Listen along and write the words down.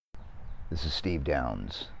This is Steve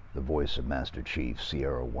Downs, the voice of Master Chief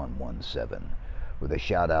Sierra 117, with a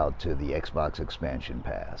shout out to the Xbox Expansion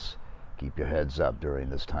Pass. Keep your heads up during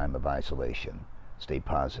this time of isolation. Stay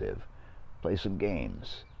positive. Play some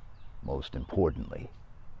games. Most importantly,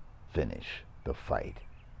 finish the fight.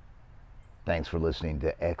 Thanks for listening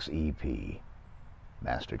to XEP.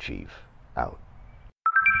 Master Chief, out.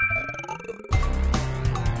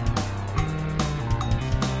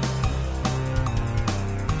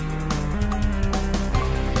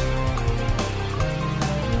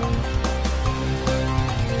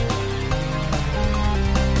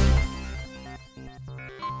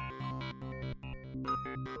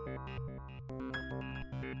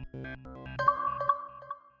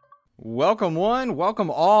 Welcome one,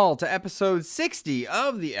 welcome all to episode 60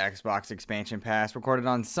 of the Xbox Expansion Pass, recorded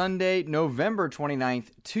on Sunday, November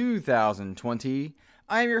 29th, 2020.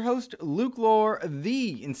 I am your host, Luke Lore,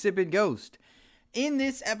 the Insipid Ghost. In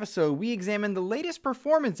this episode, we examine the latest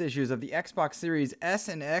performance issues of the Xbox Series S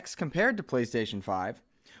and X compared to PlayStation 5.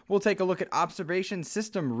 We'll take a look at Observation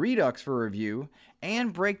System Redux for review,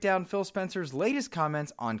 and break down Phil Spencer's latest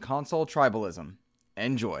comments on console tribalism.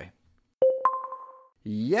 Enjoy.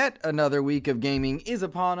 Yet another week of gaming is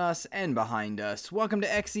upon us and behind us. Welcome to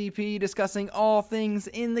XEP, discussing all things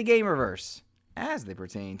in the Gamerverse as they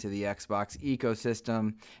pertain to the Xbox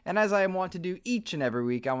ecosystem. And as I am wont to do each and every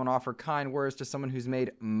week, I want to offer kind words to someone who's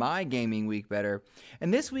made my gaming week better.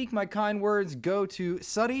 And this week, my kind words go to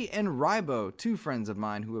Suddy and Rybo, two friends of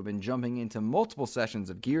mine who have been jumping into multiple sessions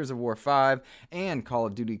of Gears of War 5 and Call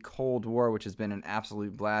of Duty Cold War, which has been an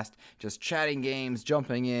absolute blast. Just chatting games,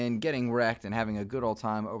 jumping in, getting wrecked, and having a good old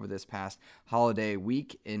time over this past holiday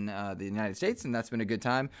week in the United States, and that's been a good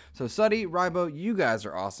time. So Suddy, Rybo, you guys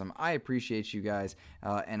are awesome. I appreciate you guys,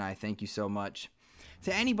 and I thank you so much.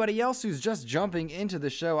 To anybody else who's just jumping into the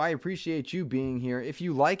show, I appreciate you being here. If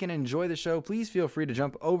you like and enjoy the show, please feel free to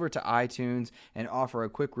jump over to iTunes and offer a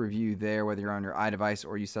quick review there, whether you're on your iDevice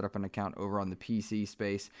or you set up an account over on the PC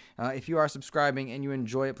space. If you are subscribing and you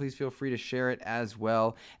enjoy it, please feel free to share it as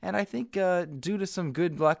well. And I think due to some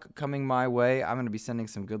good luck coming my way, I'm going to be sending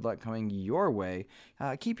some good luck coming your way.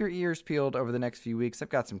 Keep your ears peeled over the next few weeks. I've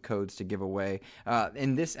got some codes to give away.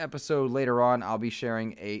 In this episode later on, I'll be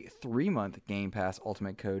sharing a 3-month Game Pass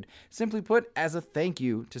Ultimate code. Simply put, as a thank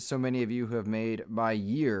you to so many of you who have made my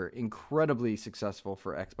year incredibly successful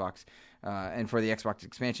for Xbox. And for the Xbox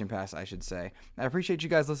Expansion Pass, I should say. I appreciate you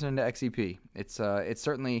guys listening to XEP. It's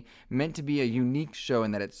certainly meant to be a unique show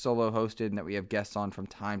in that it's solo hosted and that we have guests on from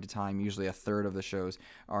time to time. Usually a third of the shows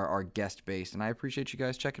are guest based, and I appreciate you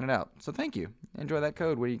guys checking it out. So thank you. Enjoy that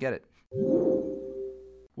code. Where do you get it?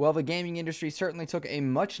 Well, the gaming industry certainly took a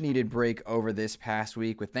much-needed break over this past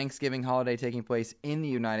week. With Thanksgiving holiday taking place in the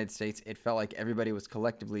United States, it felt like everybody was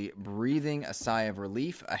collectively breathing a sigh of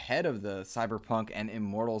relief ahead of the Cyberpunk and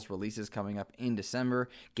Immortals releases coming up in December.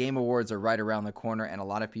 Game Awards are right around the corner, and a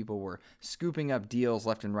lot of people were scooping up deals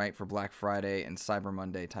left and right for Black Friday and Cyber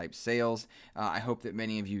Monday type sales. I hope that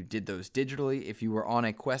many of you did those digitally. If you were on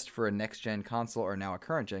a quest for a next-gen console, or now a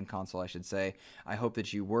current-gen console, I should say, I hope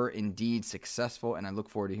that you were indeed successful, and I look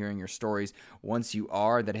forward to hearing your stories once you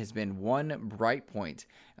are. That has been one bright point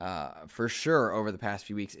for sure over the past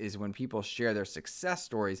few weeks, is when people share their success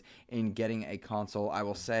stories in getting a console. I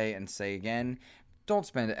will say and say again, don't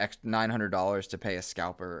spend $900 to pay a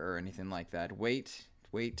scalper or anything like that. Wait,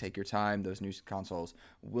 take your time. Those new consoles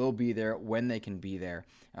will be there when they can be there,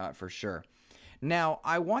 for sure. Now,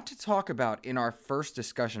 I want to talk about, in our first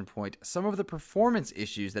discussion point, some of the performance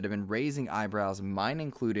issues that have been raising eyebrows, mine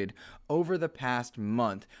included, over the past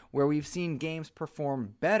month, where we've seen games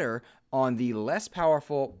perform better on the less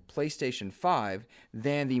powerful PlayStation 5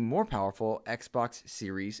 than the more powerful Xbox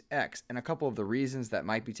Series X. And a couple of the reasons that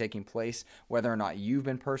might be taking place, whether or not you've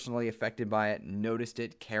been personally affected by it, noticed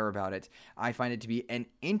it, care about it, I find it to be an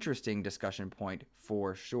interesting discussion point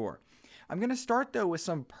for sure. I'm going to start, though, with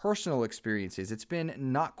some personal experiences. It's been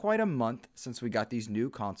not quite a month since we got these new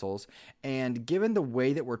consoles, and given the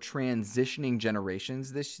way that we're transitioning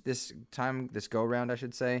generations this go-around, I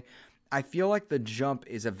should say, I feel like the jump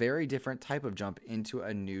is a very different type of jump into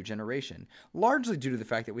a new generation, largely due to the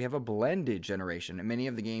fact that we have a blended generation. And many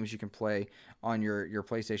of the games you can play on your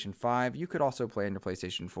PlayStation 5, you could also play on your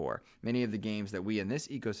PlayStation 4. Many of the games that we in this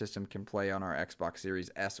ecosystem can play on our Xbox Series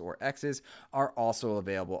S or X's are also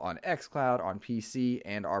available on xCloud, on PC,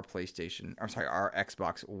 and our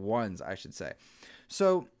Xbox Ones, I should say.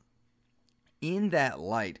 So In that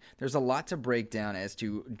light, there's a lot to break down as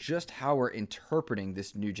to just how we're interpreting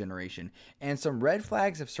this new generation, and some red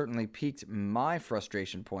flags have certainly piqued my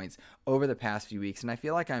frustration points over the past few weeks, and I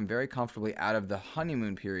feel like I'm very comfortably out of the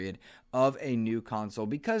honeymoon period of a new console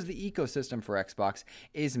because the ecosystem for Xbox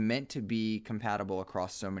is meant to be compatible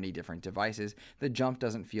across so many different devices. The jump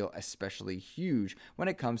doesn't feel especially huge when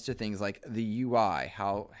it comes to things like the UI,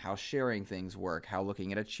 how sharing things work, how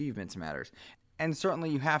looking at achievements matters. And certainly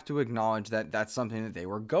you have to acknowledge that that's something that they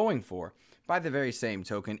were going for. By the very same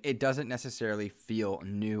token, it doesn't necessarily feel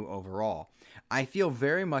new overall. I feel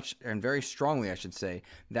very much, and very strongly I should say,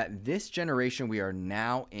 that this generation we are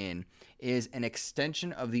now in is an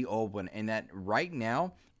extension of the old one, and that right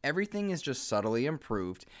now everything is just subtly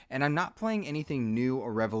improved, and I'm not playing anything new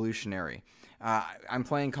or revolutionary. I'm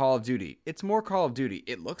playing Call of Duty. It's more Call of Duty.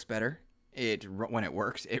 It looks better. When it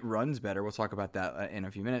works, it runs better. We'll talk about that in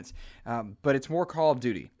a few minutes. But it's more Call of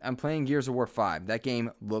Duty. I'm playing Gears of War 5. That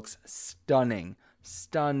game looks stunning.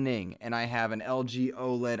 And I have an LG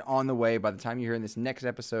OLED on the way. By the time you hear in this next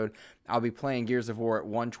episode, I'll be playing Gears of War at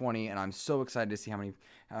 120, and I'm so excited to see how many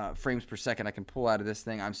frames per second I can pull out of this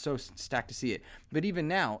thing. I'm so stacked to see it. But even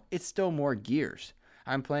now, it's still more Gears.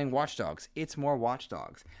 I'm playing Watch Dogs. It's more Watch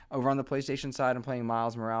Dogs. Over on the PlayStation side, I'm playing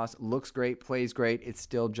Miles Morales. Looks great, plays great. It's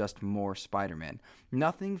still just more Spider-Man.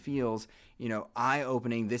 Nothing feels,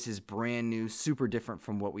 eye-opening. This is brand new, super different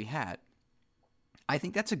from what we had. I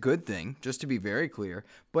think that's a good thing, just to be very clear,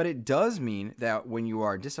 but it does mean that when you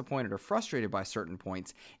are disappointed or frustrated by certain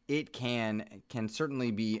points, it can certainly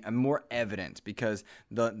be more evident because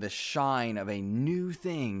the shine of a new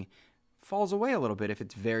thing falls away a little bit if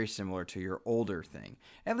it's very similar to your older thing.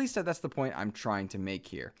 At least that's the point I'm trying to make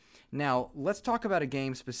here. Now, let's talk about a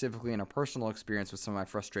game specifically and a personal experience with some of my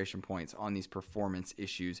frustration points on these performance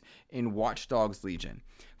issues in Watch Dogs Legion.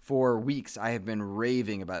 For weeks, I have been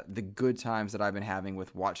raving about the good times that I've been having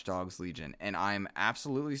with Watch Dogs Legion, and I'm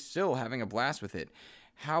absolutely still having a blast with it.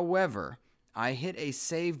 However, I hit a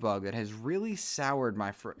save bug that has really soured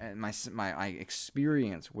my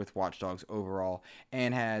experience with Watch Dogs overall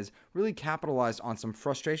and has really capitalized on some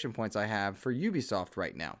frustration points I have for Ubisoft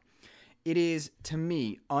right now. It is, to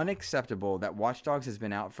me, unacceptable that Watch Dogs has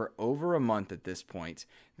been out for over a month at this point.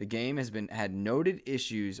 The game has had noted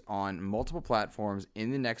issues on multiple platforms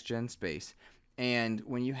in the next-gen space. And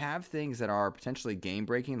when you have things that are potentially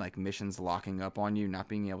game-breaking, like missions locking up on you, not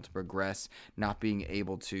being able to progress, not being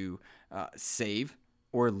able to save,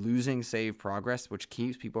 or losing save progress, which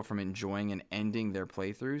keeps people from enjoying and ending their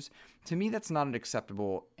playthroughs, to me that's not an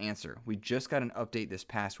acceptable answer. We just got an update this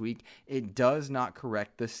past week. It does not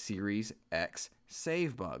correct the Series X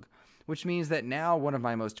save bug, which means that now one of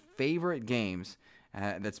my most favorite games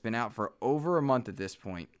that's been out for over a month at this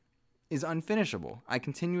point is unfinishable. I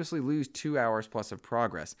continuously lose 2 hours plus of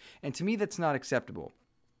progress, and to me that's not acceptable.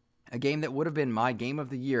 A game that would have been my game of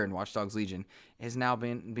the year in Watch Dogs Legion has now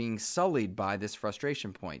been being sullied by this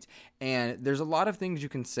frustration point. And there's a lot of things you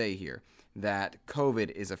can say here that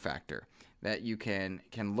COVID is a factor, that you can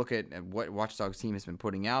look at what Watch Dogs team has been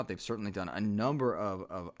putting out. They've certainly done a number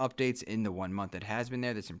of updates in the 1 month that has been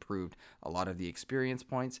there that's improved a lot of the experience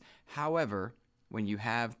points. However, when you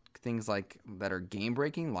have things like that are game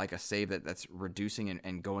breaking, like a save that's reducing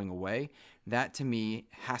and going away, that to me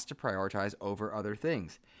has to prioritize over other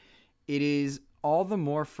things. It is all the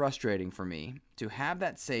more frustrating for me to have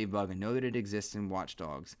that save bug and know that it exists in Watch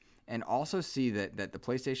Dogs, and also see that the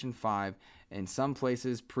PlayStation 5 in some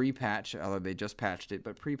places pre-patch, although they just patched it,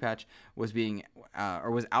 but pre-patch was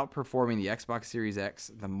was outperforming the Xbox Series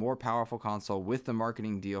X, the more powerful console, with the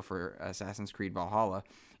marketing deal for Assassin's Creed Valhalla.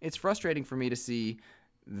 It's frustrating for me to see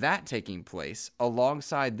that taking place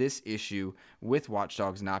alongside this issue with Watch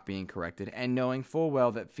Dogs not being corrected, and knowing full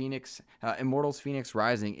well that Immortals Fenyx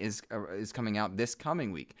Rising is coming out this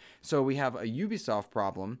coming week. So we have a Ubisoft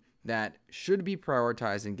problem that should be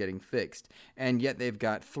prioritized and getting fixed, and yet they've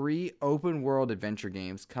got 3 open world adventure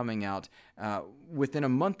games coming out within a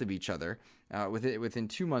month of each other, within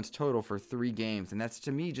 2 months total for 3 games, and that's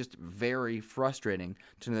to me just very frustrating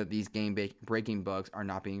to know that these game breaking bugs are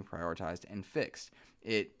not being prioritized and fixed.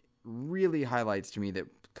 It really highlights to me that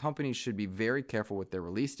companies should be very careful with their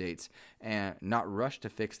release dates and not rush to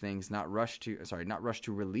fix things, not rush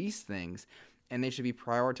to release things, and they should be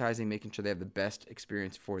prioritizing making sure they have the best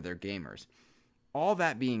experience for their gamers. All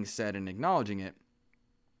that being said and acknowledging it,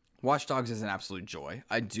 Watch Dogs is an absolute joy.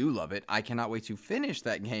 I do love it. I cannot wait to finish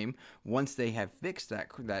that game once they have fixed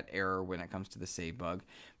that error when it comes to the save bug.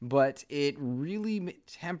 But it really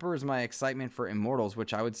tempers my excitement for Immortals,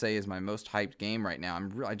 which I would say is my most hyped game right now.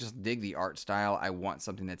 I just dig the art style. I want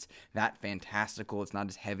something that's that fantastical. It's not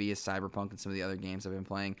as heavy as Cyberpunk and some of the other games I've been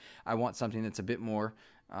playing. I want something that's a bit more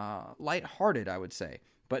lighthearted, I would say.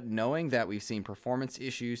 But knowing that we've seen performance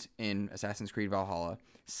issues in Assassin's Creed Valhalla,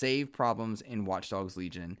 save problems in Watch Dogs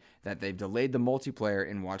Legion, that they've delayed the multiplayer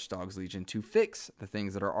in Watch Dogs Legion to fix the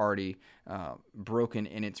things that are already broken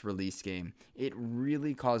in its release game, it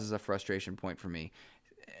really causes a frustration point for me.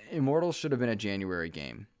 Immortals should have been a January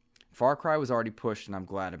game. Far Cry was already pushed, and I'm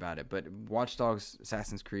glad about it. But Watch Dogs,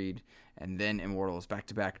 Assassin's Creed, and then Immortals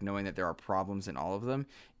back-to-back, knowing that there are problems in all of them,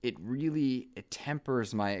 it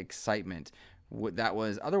tempers my excitement that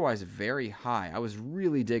was otherwise very high. I was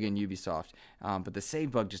really digging Ubisoft, but the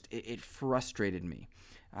save bug it frustrated me.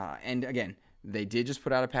 And again, they did just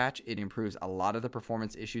put out a patch. It improves a lot of the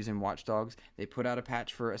performance issues in Watch Dogs. They put out a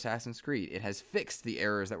patch for Assassin's Creed. It has fixed the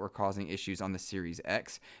errors that were causing issues on the Series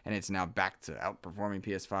X, and it's now back to outperforming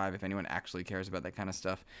PS5. If anyone actually cares about that kind of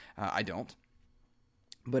stuff, I don't.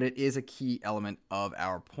 But it is a key element of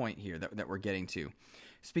our point here that we're getting to.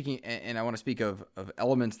 Speaking, and I want to speak of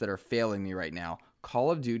elements that are failing me right now.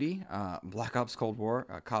 Call of Duty, Black Ops Cold War,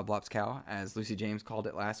 COD Blops Cow, as Lucy James called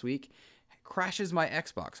it last week, crashes my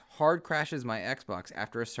Xbox. Hard crashes my Xbox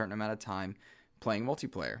after a certain amount of time playing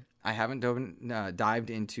multiplayer. I haven't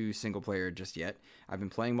dived into single player just yet. I've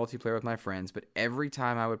been playing multiplayer with my friends, but every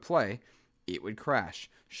time I would play, it would crash.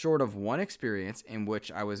 Short of one experience in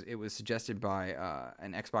which it was suggested by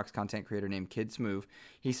an Xbox content creator named Kid Smooth.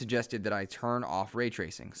 He suggested that I turn off ray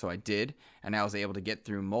tracing. So I did, and I was able to get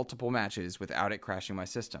through multiple matches without it crashing my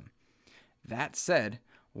system. That said,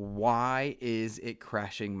 why is it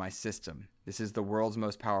crashing my system? This is the world's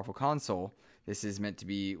most powerful console. This is meant to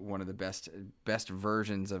be one of the best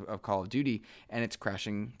versions of Call of Duty, and it's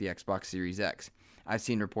crashing the Xbox Series X. I've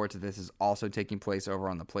seen reports that this is also taking place over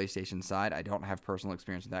on the PlayStation side. I don't have personal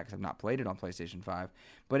experience with that because I've not played it on PlayStation 5.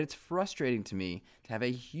 But it's frustrating to me to have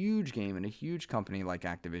a huge game and a huge company like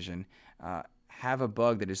Activision have a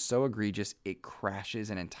bug that is so egregious it crashes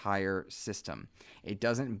an entire system. It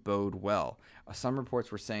doesn't bode well. Some reports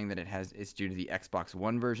were saying that it's due to the Xbox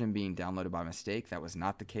One version being downloaded by mistake. That was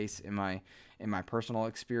not the case in my personal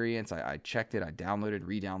experience. I checked it. I downloaded,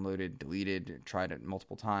 re-downloaded, deleted, tried it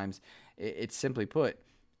multiple times. It simply put,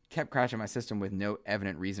 kept crashing my system with no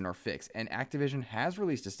evident reason or fix. And Activision has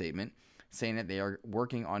released a statement saying that they are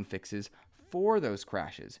working on fixes for those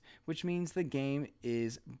crashes, which means the game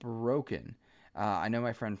is broken. I know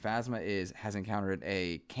my friend Phasma has encountered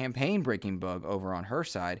a campaign-breaking bug over on her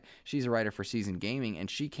side. She's a writer for Seasoned Gaming, and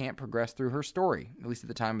she can't progress through her story, at least at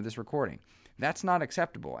the time of this recording. That's not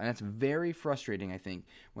acceptable, and it's very frustrating, I think,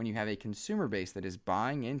 when you have a consumer base that is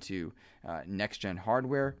buying into next-gen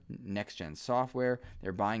hardware, next-gen software.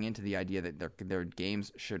 They're buying into the idea that their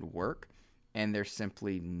games should work, and they're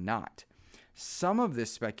simply not. Some of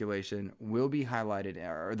this speculation will be highlighted,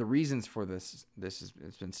 or the reasons for this has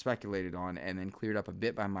been speculated on and then cleared up a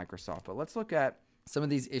bit by Microsoft. But let's look at some of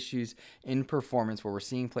these issues in performance where we're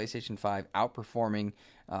seeing PlayStation 5 outperforming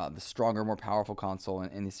the stronger, more powerful console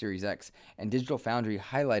in the Series X. And Digital Foundry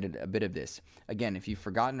highlighted a bit of this. Again, if you've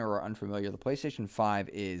forgotten or are unfamiliar, the PlayStation 5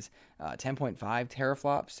 is 10.5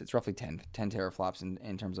 teraflops. It's roughly 10 teraflops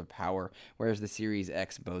in terms of power, whereas the Series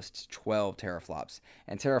X boasts 12 teraflops.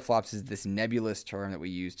 And teraflops is this nebulous term that we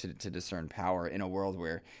use to discern power in a world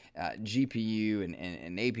where GPU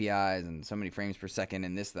and APIs and so many frames per second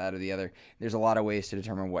and this, that, or the other, there's a lot of ways to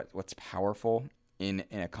determine what's powerful in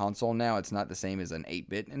a console now. It's not the same as an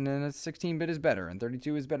 8-bit, and then a 16-bit is better, and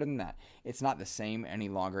 32 is better than that. It's not the same any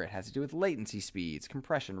longer. It has to do with latency speeds,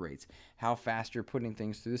 compression rates, how fast you're putting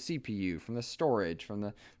things through the CPU, from the storage, from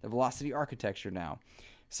the velocity architecture now.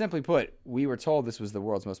 Simply put, we were told this was the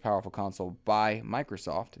world's most powerful console by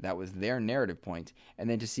Microsoft. That was their narrative point. And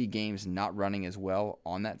then to see games not running as well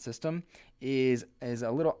on that system is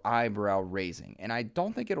a little eyebrow raising. And I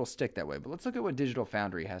don't think it'll stick that way. But let's look at what Digital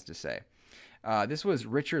Foundry has to say. This was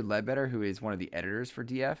Richard Ledbetter, who is one of the editors for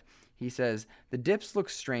DF. He says, the dips look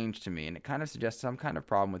strange to me, and it kind of suggests some kind of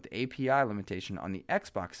problem with the API limitation on the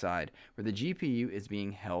Xbox side, where the GPU is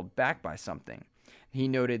being held back by something. He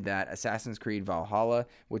noted that Assassin's Creed Valhalla,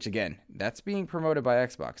 which again, that's being promoted by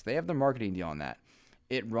Xbox. They have the marketing deal on that.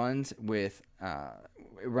 It runs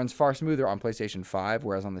far smoother on PlayStation 5,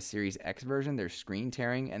 whereas on the Series X version, there's screen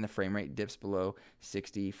tearing and the frame rate dips below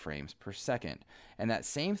 60 frames per second. And that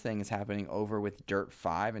same thing is happening over with Dirt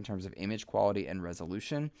 5 in terms of image quality and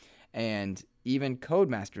resolution. And even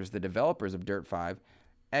Codemasters, the developers of Dirt 5,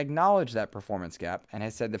 acknowledged that performance gap and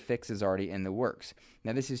has said the fix is already in the works.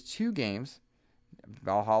 Now, this is 2 games,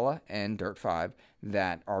 Valhalla and Dirt 5,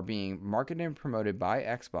 that are being marketed and promoted by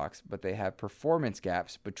Xbox, but they have performance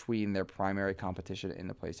gaps between their primary competition in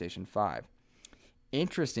the PlayStation 5.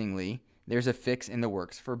 Interestingly, there's a fix in the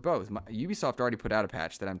works for both. Ubisoft already put out a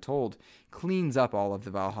patch that I'm told cleans up all of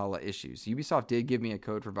the Valhalla issues. Ubisoft did give me a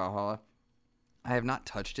code for Valhalla. I have not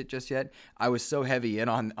touched it just yet. I was so heavy in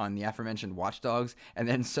on the aforementioned Watch Dogs, and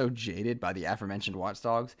then so jaded by the aforementioned Watch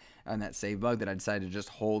Dogs and that save bug that I decided to just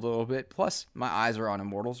hold a little bit. Plus, my eyes are on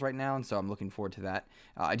Immortals right now, and so I'm looking forward to that.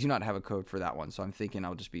 I do not have a code for that one, so I'm thinking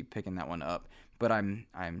I'll just be picking that one up. But I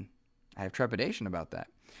have trepidation about that.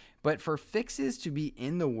 But for fixes to be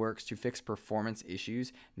in the works to fix performance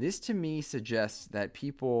issues, this to me suggests that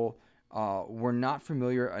people were not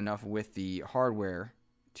familiar enough with the hardware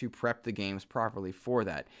to prep the games properly for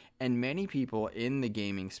that. And many people in the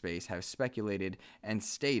gaming space have speculated and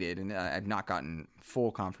stated, and I've not gotten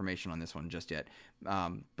full confirmation on this one just yet,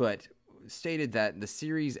 but stated that the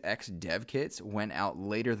Series X dev kits went out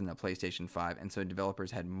later than the PlayStation 5, and so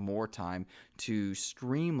developers had more time to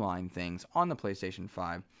streamline things on the PlayStation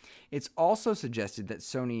 5. It's also suggested that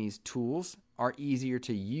Sony's tools are easier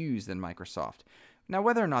to use than Microsoft. Now,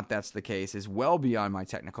 whether or not that's the case is well beyond my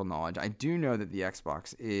technical knowledge. I do know that the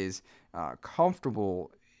Xbox is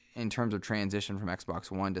comfortable in terms of transition from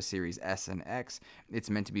Xbox One to Series S and X. It's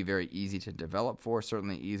meant to be very easy to develop for,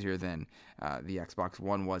 certainly easier than the Xbox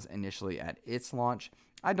One was initially at its launch.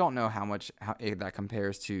 I don't know how that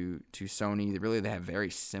compares to Sony. Really, they have very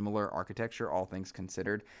similar architecture, all things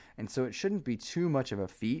considered. And so it shouldn't be too much of a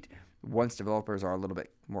feat once developers are a little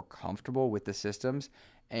bit more comfortable with the systems.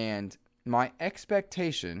 And my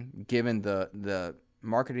expectation, given the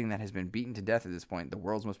marketing that has been beaten to death at this point, the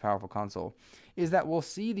world's most powerful console, is that we'll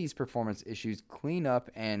see these performance issues clean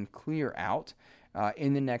up and clear out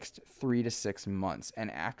in the next 3 to 6 months.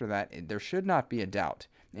 And after that, there should not be a doubt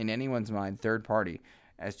in anyone's mind, third party,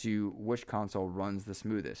 as to which console runs the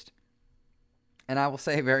smoothest. And I will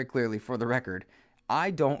say very clearly, for the record, I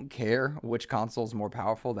don't care which console is more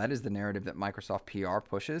powerful. That is the narrative that Microsoft PR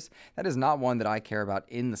pushes. That is not one that I care about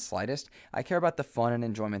in the slightest. I care about the fun and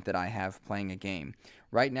enjoyment that I have playing a game.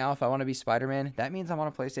 Right now, if I want to be Spider-Man, that means I'm on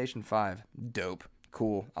a PlayStation 5. Dope.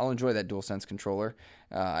 Cool. I'll enjoy that DualSense controller.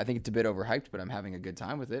 I think it's a bit overhyped, but I'm having a good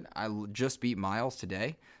time with it. I just beat Miles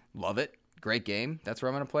today. Love it. Great game. That's where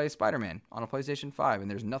I'm going to play Spider-Man on a PlayStation 5, and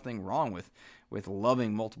there's nothing wrong with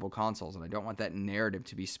loving multiple consoles, and I don't want that narrative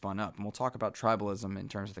to be spun up. And we'll talk about tribalism in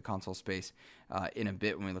terms of the console space in a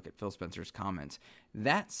bit when we look at Phil Spencer's comments.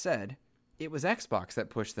 That said, it was Xbox that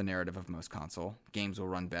pushed the narrative of most console. Games will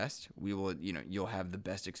run best. You'll have the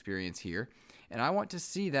best experience here. And I want to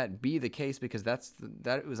see that be the case because that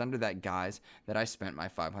it was under that guise that I spent my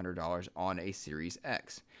 $500 on a Series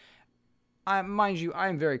X. Mind you, I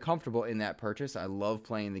am very comfortable in that purchase. I love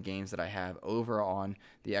playing the games that I have over on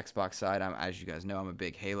the Xbox side. As you guys know, I'm a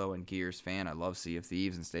big Halo and Gears fan. I love Sea of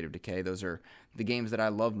Thieves and State of Decay. Those are the games that I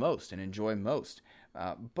love most and enjoy most.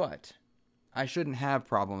 But I shouldn't have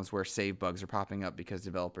problems where save bugs are popping up because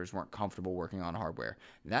developers weren't comfortable working on hardware.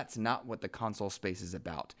 That's not what the console space is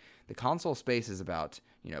about. The console space is about,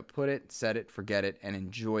 put it, set it, forget it, and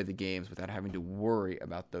enjoy the games without having to worry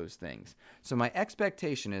about those things. So my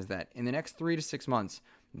expectation is that in the next 3 to 6 months,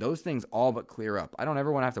 those things all but clear up. I don't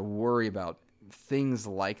ever want to have to worry about things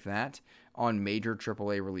like that on major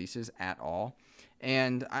AAA releases at all.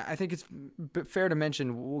 And I think it's fair to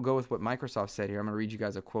mention, we'll go with what Microsoft said here. I'm going to read you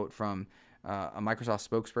guys a quote from a Microsoft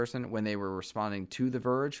spokesperson when they were responding to The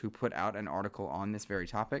Verge, who put out an article on this very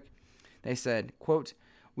topic. They said, quote,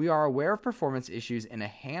 "We are aware of performance issues in a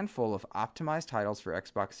handful of optimized titles for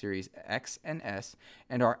Xbox Series X and S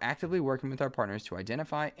and are actively working with our partners to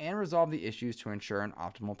identify and resolve the issues to ensure an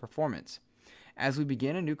optimal performance. As we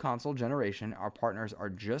begin a new console generation, our partners are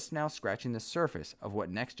just now scratching the surface of what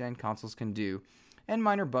next-gen consoles can do, and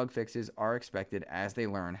minor bug fixes are expected as they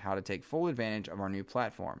learn how to take full advantage of our new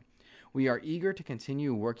platform. We are eager to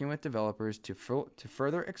continue working with developers to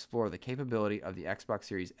further explore the capability of the Xbox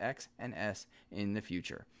Series X and S in the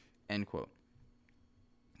future." End quote.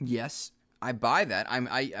 Yes, I buy that. I'm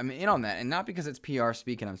in on that, and not because it's PR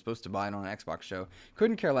speak and I'm supposed to buy it on an Xbox show.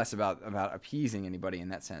 Couldn't care less about appeasing anybody in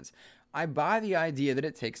that sense. I buy the idea that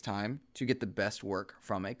it takes time to get the best work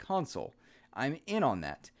from a console. I'm in on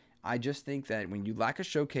that. I just think that when you lack a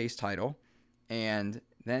showcase title, and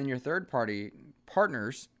then your third-party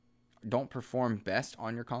partners don't perform best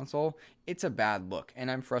on your console, it's a bad look, and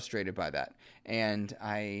I'm frustrated by that. And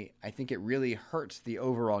I think it really hurts the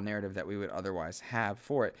overall narrative that we would otherwise have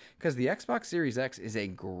for it, because the Xbox Series X is a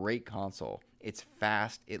great console. It's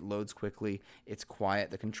fast, it loads quickly, it's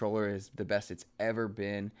quiet, the controller is the best it's ever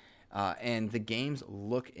been. And the games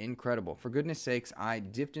look incredible. For goodness sakes, I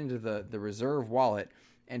dipped into the reserve wallet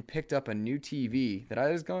and picked up a new TV that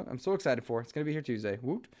I'm so excited for. It's going to be here Tuesday.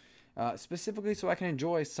 Woot! Specifically so I can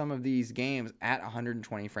enjoy some of these games at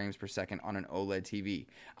 120 frames per second on an OLED TV.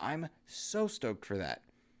 I'm so stoked for that.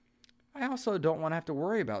 I also don't want to have to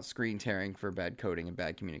worry about screen tearing for bad coding and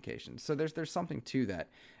bad communication. So there's something to that.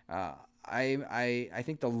 I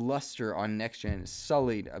think the luster on next gen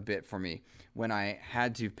sullied a bit for me when I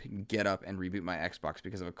had to get up and reboot my Xbox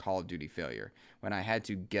because of a Call of Duty failure. When I had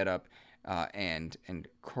to get up and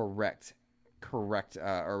correct,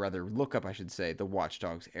 or rather look up, I should say, the Watch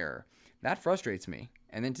Dogs error. That frustrates me.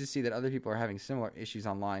 And then to see that other people are having similar issues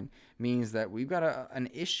online means that we've got an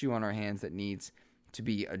issue on our hands that needs to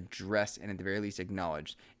be addressed and at the very least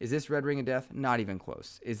acknowledged. Is this Red Ring of Death? Not even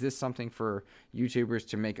close. Is this something for YouTubers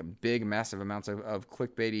to make massive amounts of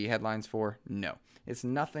clickbaity headlines for? No. It's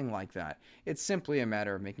nothing like that. It's simply a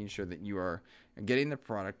matter of making sure that you are getting the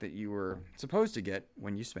product that you were supposed to get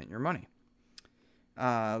when you spent your money.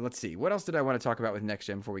 Let's see. What else did I want to talk about with next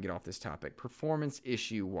gen before we get off this topic? Performance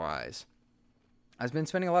issue-wise. I've been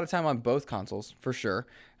spending a lot of time on both consoles, for sure.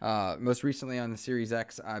 Most recently on the Series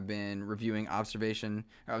X, I've been reviewing Observer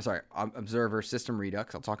System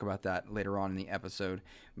Redux. I'll talk about that later on in the episode.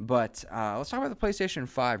 But let's talk about the PlayStation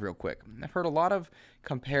 5 real quick. I've heard a lot of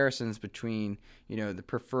comparisons between, the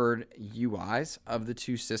preferred UIs of the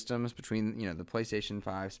two systems, between, the PlayStation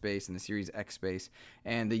 5 space and the Series X space.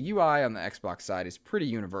 And the UI on the Xbox side is pretty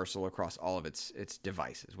universal across all of its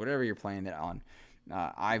devices, whatever you're playing it on.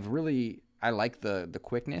 I like the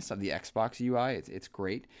quickness of the Xbox UI. It's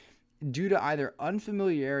great. Due to either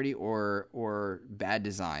unfamiliarity or bad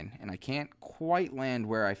design, and I can't quite land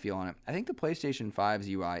where I feel on it, I think the PlayStation 5's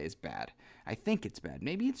UI is bad. I think it's bad.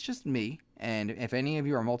 Maybe it's just me, and if any of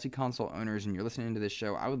you are multi-console owners and you're listening to this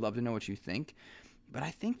show, I would love to know what you think. But I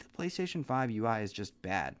think the PlayStation 5 UI is just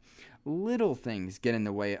bad. Little things get in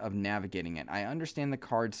the way of navigating it. I understand the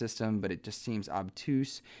card system, but it just seems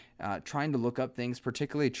obtuse. Trying to look up things,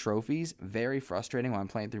 particularly trophies, very frustrating when I'm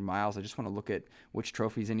playing through Miles. I just want to look at which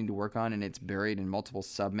trophies I need to work on, and it's buried in multiple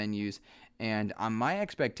sub-menus. And my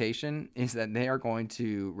expectation is that they are going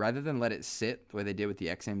to, rather than let it sit the way they did with the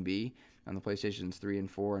XMB on the PlayStations 3 and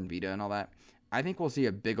 4 and Vita and all that, I think we'll see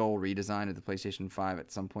a big old redesign of the PlayStation 5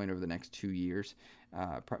 at some point over the next 2 years,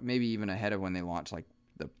 maybe even ahead of when they launch like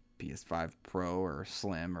the PS5 Pro or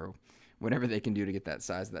Slim or whatever they can do to get that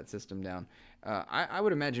size of that system down. I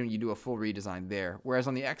would imagine you do a full redesign there, whereas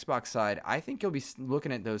on the Xbox side, I think you'll be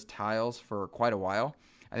looking at those tiles for quite a while.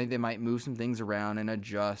 I think they might move some things around and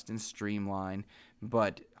adjust and streamline,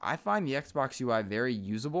 but I find the Xbox UI very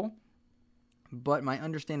usable. But my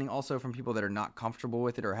understanding also from people that are not comfortable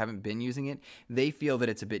with it or haven't been using it, they feel that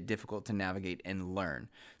it's a bit difficult to navigate and learn.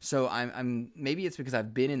 So I'm maybe it's because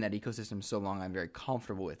I've been in that ecosystem so long, I'm very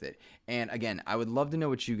comfortable with it. And again, I would love to know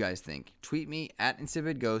what you guys think. Tweet me at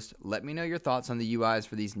InsipidGhost. Let me know your thoughts on the UIs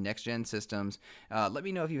for these next-gen systems. Let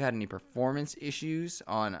me know if you've had any performance issues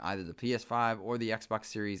on either the PS5 or the Xbox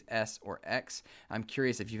Series S or X. I'm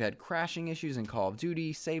curious if you've had crashing issues in Call of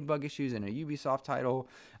Duty, save bug issues in a Ubisoft title.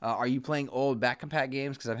 Are you playing old back compat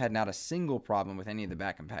games? Because I've had not a single problem with any of the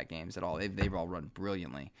back compat games at all. They've all run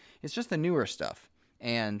brilliantly. It's just the newer stuff.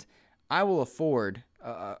 And I will afford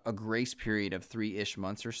a grace period of 3-ish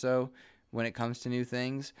months or so when it comes to new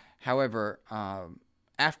things. However,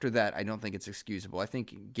 after that, I don't think it's excusable. I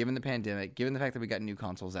think given the pandemic, given the fact that we got new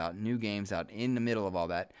consoles out, new games out in the middle of all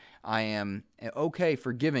that, I am okay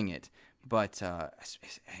forgiving it. But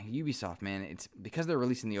Ubisoft, man, it's because they're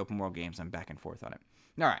releasing the open world games, I'm back and forth on it.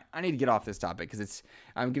 All right, I need to get off this topic because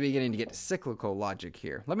I'm beginning to get cyclical logic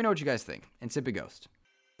here. Let me know what you guys think. Insipid Ghost.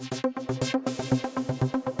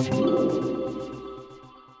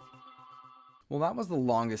 Well, that was the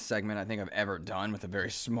longest segment I think I've ever done with a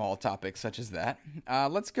very small topic such as that.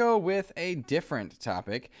 Let's go with a different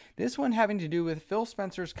topic. This one having to do with Phil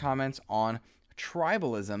Spencer's comments on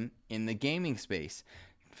tribalism in the gaming space.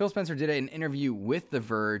 Phil Spencer did an interview with The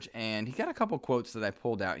Verge, and he got a couple quotes that I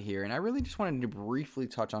pulled out here, and I really just wanted to briefly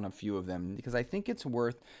touch on a few of them because I think it's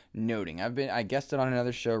worth noting. I guested on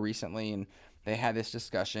another show recently, and they had this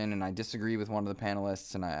discussion, and I disagree with one of the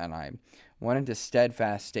panelists, and I wanted to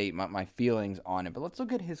steadfast state my feelings on it. But let's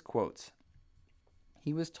look at his quotes.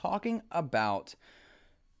 He was talking about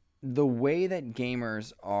the way that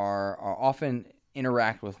gamers are often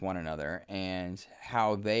interact with one another and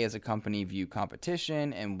how they as a company view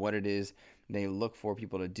competition and what it is they look for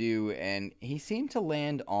people to do. And he seemed to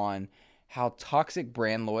land on how toxic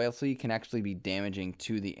brand loyalty can actually be damaging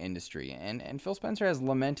to the industry. And Phil Spencer has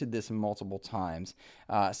lamented this multiple times.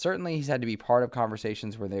 Certainly, he's had to be part of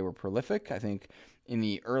conversations where they were prolific. I think in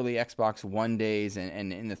the early Xbox One days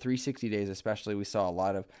and in the 360 days especially, we saw a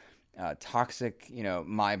lot of toxic,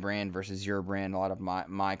 my brand versus your brand, a lot of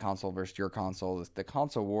my console versus your console. The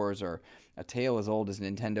console wars are a tale as old as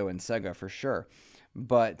Nintendo and Sega for sure.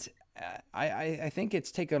 But I think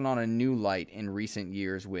it's taken on a new light in recent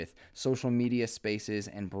years with social media spaces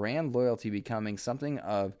and brand loyalty becoming something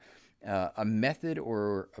of a method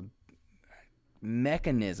or a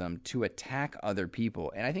mechanism to attack other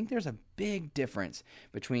people. And I think there's a big difference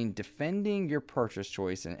between defending your purchase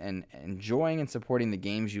choice and enjoying and supporting the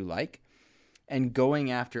games you like and going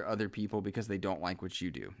after other people because they don't like what you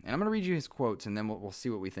do. And I'm going to read you his quotes and then we'll see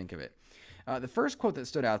what we think of it. The first quote that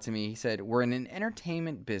stood out to me, he said, "We're in an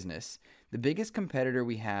entertainment business. The biggest competitor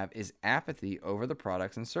we have is apathy over the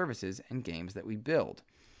products and services and games that we build."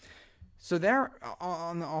 So there,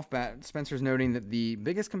 on the off bat, Spencer's noting that the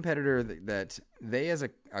biggest competitor that they as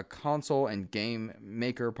a console and game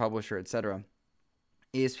maker, publisher, etc.,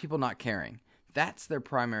 is people not caring. That's their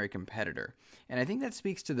primary competitor. And I think that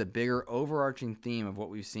speaks to the bigger overarching theme of what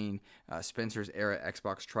we've seen Spencer's era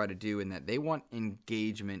Xbox try to do, in that they want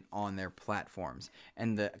engagement on their platforms.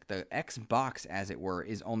 And the Xbox, as it were,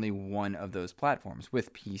 is only one of those platforms,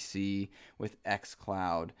 with PC, with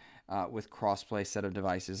xCloud, with crossplay set of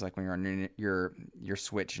devices, like when you're on your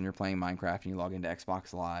Switch and you're playing Minecraft and you log into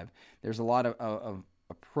Xbox Live. There's a lot of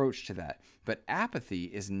approach to that, but apathy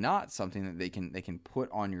is not something that they can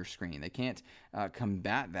put on your screen. They can't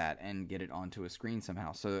combat that and get it onto a screen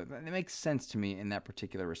somehow. So that makes sense to me in that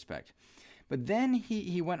particular respect. But then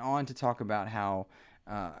he went on to talk about how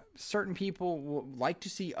certain people will like to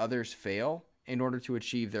see others fail in order to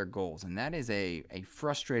achieve their goals, and that is a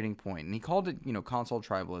frustrating point. And he called it console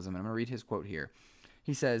tribalism. And I'm going to read his quote here.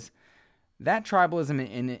 He says, "That tribalism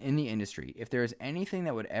in the industry, if there is anything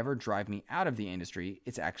that would ever drive me out of the industry,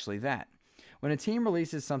 it's actually that. When a team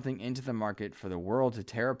releases something into the market for the world to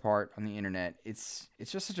tear apart on the internet, it's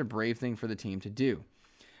just such a brave thing for the team to do.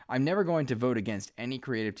 I'm never going to vote against any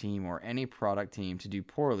creative team or any product team to do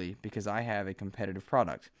poorly because I have a competitive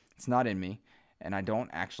product. It's not in me, and I don't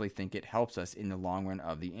actually think it helps us in the long run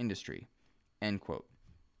of the industry." End quote.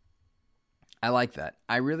 I like that.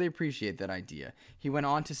 I really appreciate that idea. He went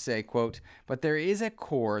on to say, quote, "But there is a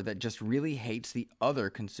core that just really hates the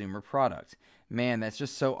other consumer product. Man, that's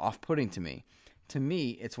just so off-putting to me. To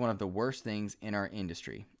me, it's one of the worst things in our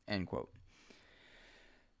industry." End quote.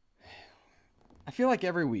 I feel like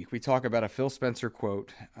every week we talk about a Phil Spencer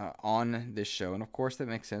quote on this show, and of course that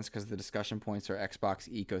makes sense because the discussion points are Xbox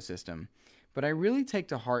ecosystem. But I really take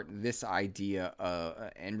to heart this idea,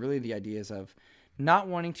 and really the ideas of not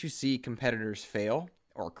wanting to see competitors fail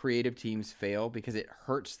or creative teams fail because it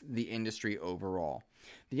hurts the industry overall.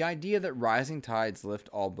 The idea that rising tides lift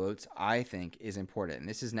all boats, I think, is important. And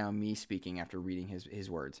this is now me speaking after reading his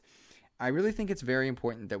words. I really think it's very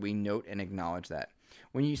important that we note and acknowledge that.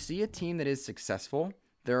 When you see a team that is successful,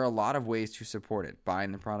 there are a lot of ways to support it.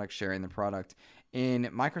 Buying the product, sharing the product. In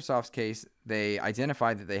Microsoft's case, they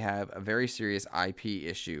identified that they have a very serious IP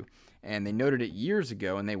issue, and they noted it years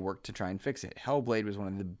ago, and they worked to try and fix it. Hellblade was one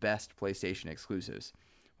of the best PlayStation exclusives.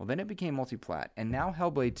 Well, then it became multi-plat, and now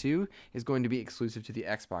Hellblade 2 is going to be exclusive to the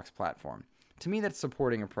Xbox platform. To me, that's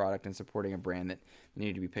supporting a product and supporting a brand that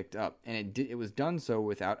needed to be picked up, and it was done so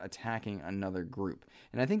without attacking another group.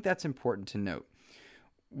 And I think that's important to note.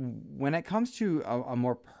 When it comes to a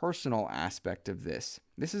more personal aspect of this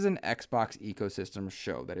is an Xbox ecosystem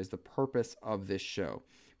show. That is the purpose of this show.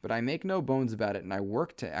 But I make no bones about it, and I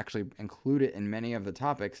work to actually include it in many of the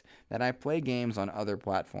topics that I play games on other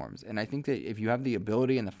platforms. And I think that if you have the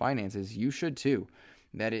ability and the finances, you should too.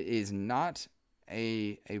 That it is not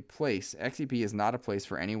a place, XEP is not a place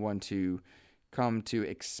for anyone to come to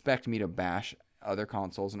expect me to bash other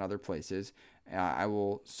consoles and other places. I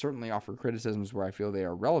will certainly offer criticisms where I feel they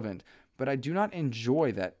are relevant, but I do not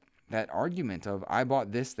enjoy that argument of I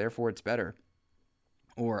bought this, therefore it's better.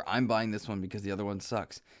 Or I'm buying this one because the other one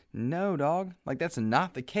sucks. No, dog. Like, that's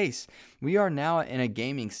not the case. We are now in a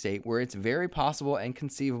gaming state where it's very possible and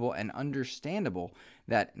conceivable and understandable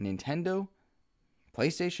that Nintendo,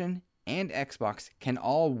 PlayStation, and Xbox can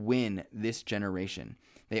all win this generation.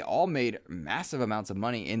 They all made massive amounts of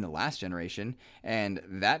money in the last generation, and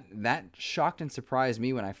that shocked and surprised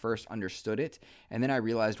me when I first understood it. And then I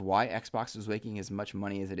realized why Xbox was making as much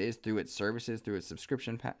money as it is through its services, through its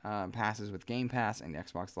subscription passes with Game Pass and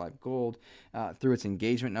Xbox Live Gold, through its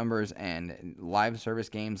engagement numbers and live service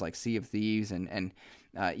games like Sea of Thieves and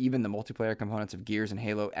even the multiplayer components of Gears and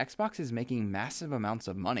Halo. Xbox is making massive amounts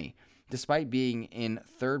of money despite being in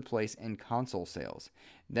third place in console sales.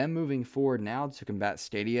 Them moving forward now to combat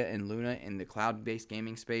Stadia and Luna in the cloud-based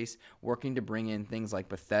gaming space, working to bring in things like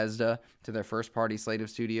Bethesda to their first-party slate of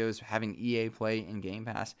studios, having EA Play in Game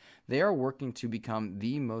Pass, they are working to become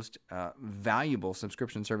the most valuable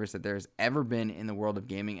subscription service that there's ever been in the world of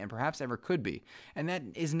gaming and perhaps ever could be. And that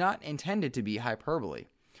is not intended to be hyperbole.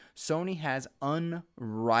 Sony has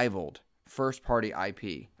unrivaled first-party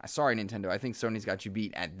IP. Sorry, Nintendo. I think Sony's got you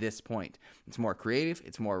beat at this point. It's more creative,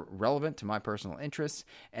 it's more relevant to my personal interests,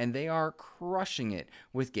 and they are crushing it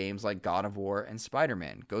with games like God of War and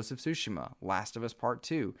Spider-Man, Ghost of Tsushima, Last of Us Part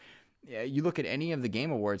 2. You look at any of the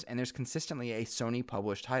Game Awards, and there's consistently a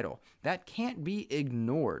Sony-published title. That can't be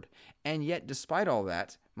ignored. And yet, despite all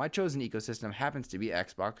that, my chosen ecosystem happens to be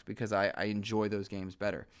Xbox because I enjoy those games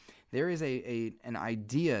better. There is an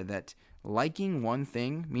idea that liking one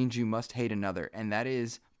thing means you must hate another, and that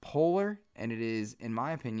is polar, and it is, in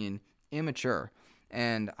my opinion, immature.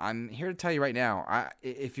 And I'm here to tell you right now,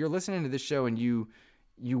 if you're listening to this show and you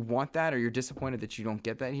want that, or you're disappointed that you don't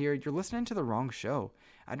get that here, you're listening to the wrong show.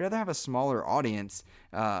 I'd rather have a smaller audience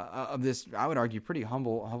of this, I would argue, pretty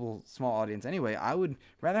humble, small audience anyway. I would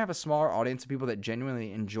rather have a smaller audience of people that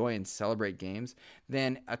genuinely enjoy and celebrate games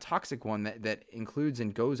than a toxic one that includes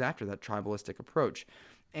and goes after that tribalistic approach.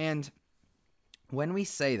 And when we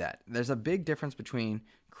say that, there's a big difference between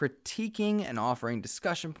critiquing and offering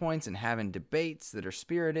discussion points and having debates that are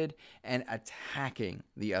spirited and attacking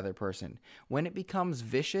the other person. When it becomes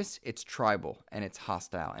vicious, it's tribal and it's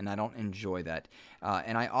hostile, and I don't enjoy that.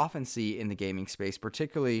 And I often see in the gaming space,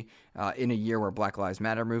 particularly in a year where Black Lives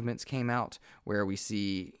Matter movements came out, where we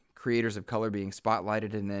see creators of color being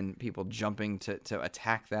spotlighted and then people jumping to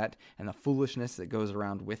attack that and the foolishness that goes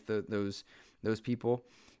around with those people.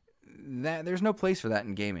 That there's no place for that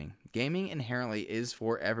in gaming. Gaming inherently is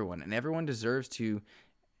for everyone, and everyone deserves to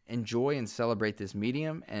enjoy and celebrate this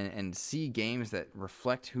medium and see games that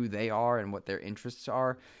reflect who they are and what their interests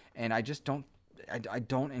are. And I just don't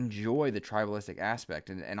enjoy the tribalistic aspect,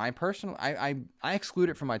 and I personally I exclude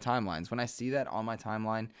it from my timelines. When I see that on my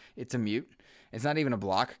timeline, it's a mute. It's not even a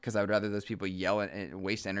block, because I would rather those people yell and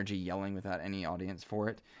waste energy yelling without any audience for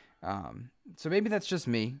it. So maybe that's just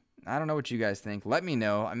me. I don't know what you guys think. Let me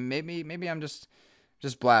know. I mean, maybe I'm just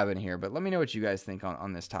blabbing here, but let me know what you guys think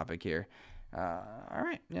on this topic here. All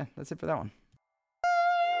right. Yeah, that's it for that one.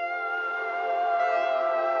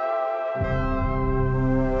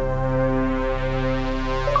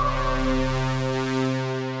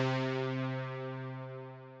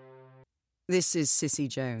 This is Sissy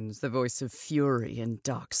Jones, the voice of Fury in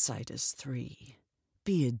Darksiders 3.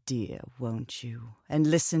 Be a dear, won't you? And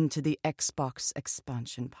listen to the Xbox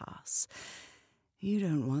expansion pass. You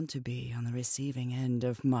don't want to be on the receiving end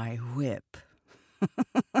of my whip.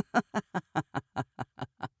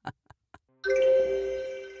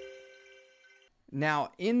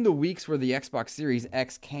 Now, in the weeks where the Xbox Series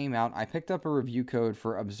X came out, I picked up a review code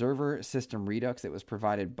for Observer System Redux that was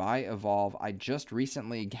provided by Evolve. I just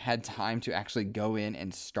recently had time to actually go in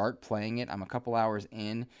and start playing it. I'm a couple hours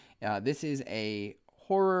in. This is a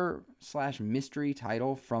horror/mystery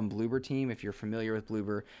title from Bloober Team. If you're familiar with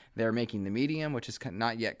Bloober, they're making The Medium, which is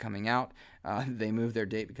not yet coming out. They moved their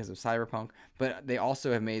date because of Cyberpunk, but they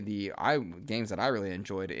also have made the games that I really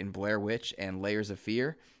enjoyed in Blair Witch and Layers of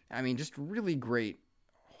Fear. I mean, just really great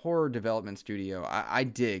horror development studio. I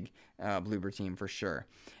dig Bloober Team for sure.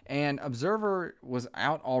 And Observer was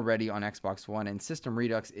out already on Xbox One, and System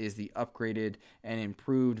Redux is the upgraded and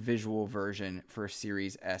improved visual version for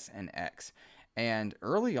Series S and X. And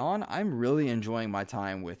early on, I'm really enjoying my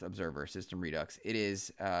time with Observer System Redux. It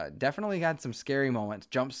is definitely got some scary moments,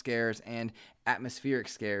 jump scares, and atmospheric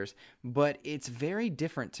scares, but it's very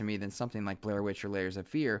different to me than something like Blair Witch or Layers of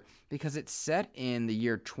Fear, because it's set in the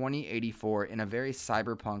year 2084 in a very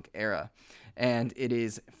cyberpunk era. And it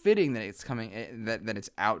is fitting that it's coming, that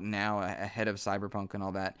it's out now ahead of Cyberpunk and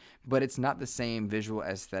all that, but it's not the same visual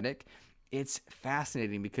aesthetic. It's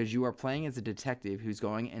fascinating because you are playing as a detective who's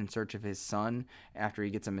going in search of his son after he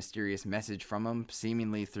gets a mysterious message from him,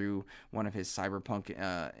 seemingly through one of his cyberpunk,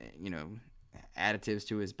 additives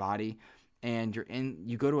to his body. And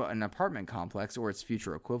you go to an apartment complex, or its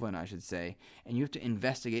future equivalent, I should say, and you have to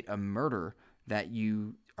investigate a murder that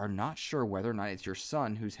you are not sure whether or not it's your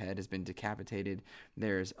son whose head has been decapitated.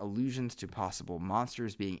 There's allusions to possible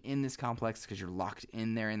monsters being in this complex because you're locked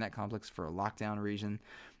in there in that complex for a lockdown region.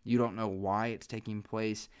 You don't know why it's taking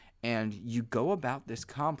place, and you go about this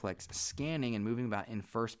complex scanning and moving about in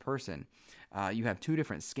first person. You have two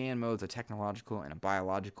different scan modes, a technological and a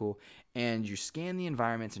biological, and you scan the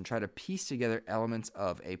environments and try to piece together elements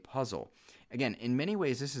of a puzzle. Again, in many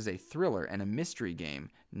ways, this is a thriller and a mystery game,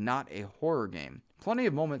 not a horror game. Plenty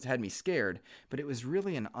of moments had me scared, but it was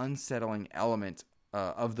really an unsettling element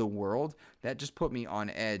of the world that just put me on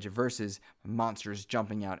edge versus monsters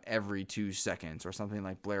jumping out every 2 seconds or something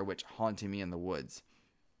like Blair Witch haunting me in the woods.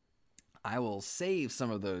 I will save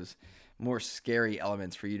some of those more scary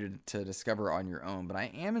elements for you to discover on your own, but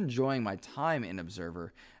I am enjoying my time in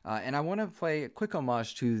Observer, and I want to play a quick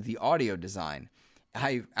homage to the audio design.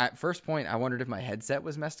 At first point, I wondered if my headset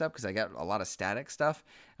was messed up because I got a lot of static stuff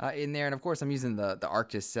in there. And of course, I'm using the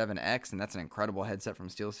Arctis 7X, and that's an incredible headset from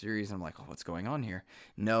SteelSeries. And I'm like, oh, what's going on here?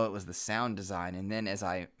 No, it was the sound design. And then as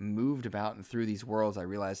I moved about and through these worlds, I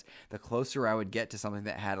realized the closer I would get to something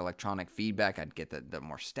that had electronic feedback, I'd get the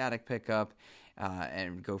more static pickup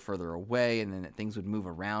and go further away. And then things would move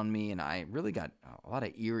around me. And I really got a lot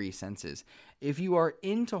of eerie senses. If you are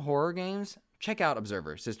into horror games, check out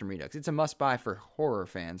Observer System Redux. It's a must-buy for horror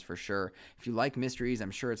fans for sure. If you like mysteries,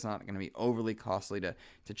 I'm sure it's not going to be overly costly to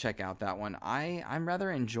check out that one. I'm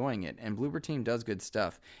rather enjoying it, and Bloober Team does good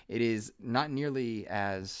stuff. It is not nearly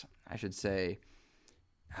as, I should say,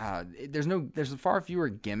 there's far fewer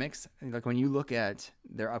gimmicks. Like when you look at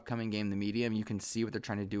their upcoming game, The Medium, you can see what they're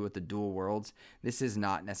trying to do with the dual worlds. This is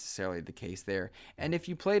not necessarily the case there. And if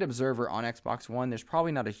you played Observer on Xbox One, there's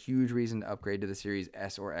probably not a huge reason to upgrade to the Series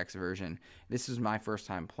S or X version. This is my first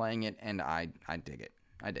time playing it, and I dig it.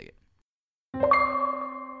 I dig it.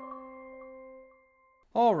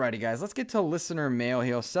 Alrighty, guys, let's get to listener mail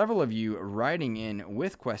here. Several of you writing in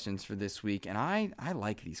with questions for this week, and I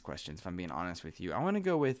like these questions, if I'm being honest with you. I want to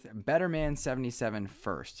go with Betterman77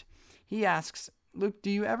 first. He asks, Luke,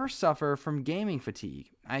 do you ever suffer from gaming fatigue?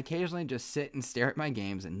 I occasionally just sit and stare at my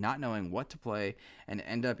games and not knowing what to play and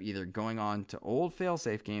end up either going on to old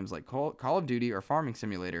fail-safe games like Call of Duty or Farming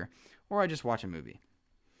Simulator, or I just watch a movie.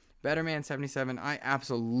 Betterman77, I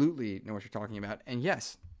absolutely know what you're talking about, and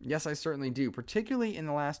yes, I certainly do, particularly in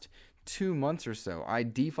the last 2 months or so. I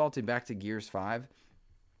defaulted back to Gears 5,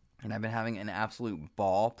 and I've been having an absolute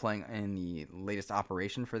ball playing in the latest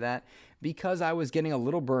operation for that because I was getting a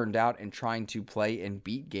little burned out and trying to play and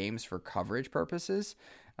beat games for coverage purposes.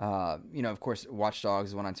 Of course, Watch Dogs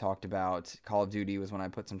is one I talked about. Call of Duty was one I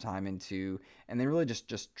put some time into, and then really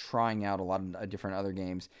just trying out a lot of different other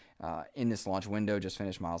games in this launch window. Just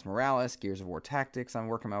finished Miles Morales, Gears of War Tactics I'm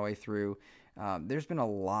working my way through. There's been a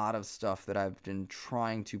lot of stuff that I've been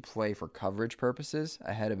trying to play for coverage purposes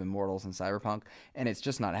ahead of Immortals and Cyberpunk, and it's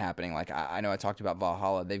just not happening. Like, I know I talked about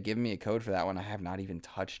Valhalla. They've given me a code for that one. I have not even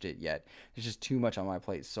touched it yet. There's just too much on my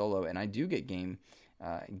plate solo, and I do get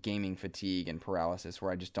gaming fatigue and paralysis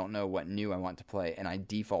where I just don't know what new I want to play, and I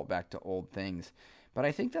default back to old things. But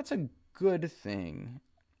I think that's a good thing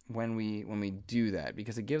when we do that,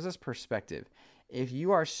 because it gives us perspective. If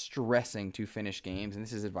you are stressing to finish games, and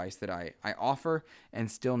this is advice that I offer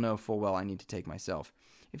and still know full well I need to take myself.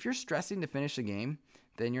 If you're stressing to finish a game,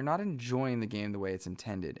 then you're not enjoying the game the way it's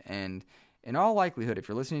intended. And in all likelihood, if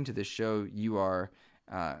you're listening to this show, you are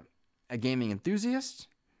a gaming enthusiast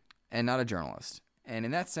and not a journalist. And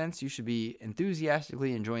in that sense, you should be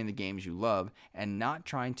enthusiastically enjoying the games you love and not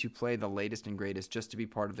trying to play the latest and greatest just to be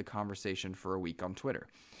part of the conversation for a week on Twitter.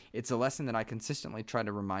 It's a lesson that I consistently try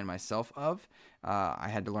to remind myself of. I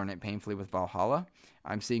had to learn it painfully with Valhalla.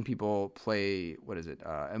 I'm seeing people play,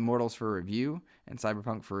 Immortals for review and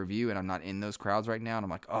Cyberpunk for review, and I'm not in those crowds right now. And I'm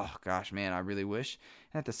like, oh gosh, man, I really wish.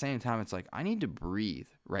 And at the same time, it's like, I need to breathe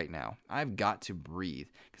right now. I've got to breathe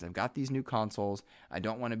because I've got these new consoles. I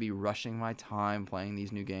don't want to be rushing my time playing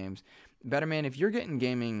these new games. Better man, if you're getting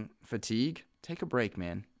gaming fatigue, take a break,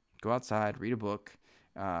 man. Go outside, read a book.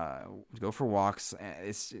 Go for walks.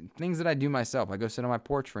 It's things that I do myself. I go sit on my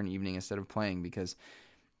porch for an evening instead of playing, because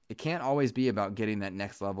it can't always be about getting that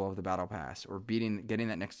next level of the battle pass or getting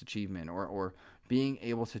that next achievement or being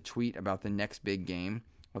able to tweet about the next big game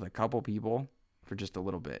with a couple people for just a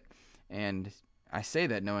little bit. And I say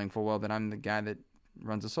that knowing full well that I'm the guy that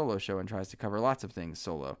runs a solo show and tries to cover lots of things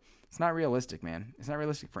solo. It's not realistic, man. It's not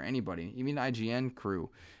realistic for anybody. Even the IGN crew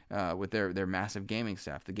with their massive gaming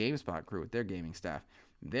staff, the GameSpot crew with their gaming staff,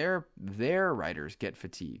 their writers get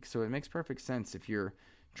fatigued. So it makes perfect sense if you're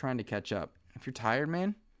trying to catch up. If you're tired,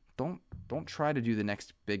 man, don't try to do the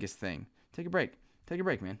next biggest thing. Take a break. Take a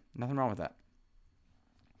break, man. Nothing wrong with that.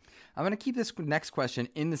 I'm going to keep this next question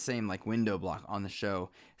in the same like window block on the show.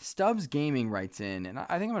 Stubbs Gaming writes in, and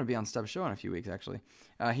I think I'm going to be on Stubbs' show in a few weeks, actually.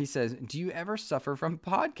 He says, do you ever suffer from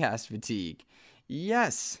podcast fatigue?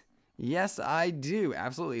 Yes. Yes, I do.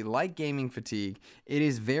 Absolutely. Like gaming fatigue, it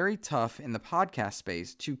is very tough in the podcast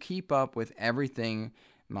space to keep up with everything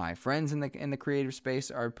my friends in the creative space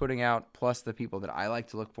are putting out, plus the people that I like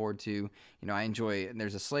to look forward to. You know, I enjoy,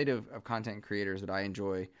 there's a slate of content creators that I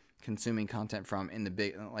enjoy consuming content from in the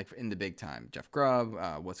big time. Jeff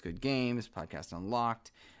Grubb, What's Good Games, Podcast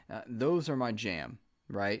Unlocked. Those are my jam,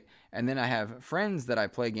 right? And then I have friends that I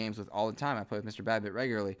play games with all the time. I play with Mr. Badbit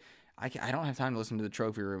regularly. I don't have time to listen to the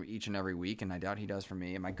Trophy Room each and every week, and I doubt he does for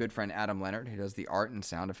me. And my good friend Adam Leonard, who does the art and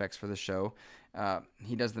sound effects for the show,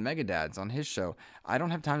 he does the Mega Dads on his show. I don't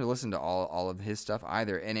have time to listen to all of his stuff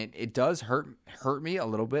either, and it does hurt me a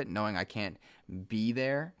little bit knowing I can't be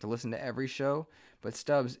there to listen to every show. But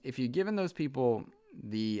Stubbs, if you've given those people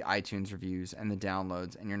the iTunes reviews and the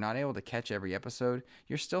downloads, and you're not able to catch every episode,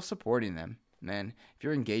 you're still supporting them. Man, if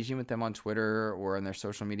you're engaging with them on Twitter or on their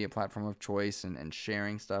social media platform of choice and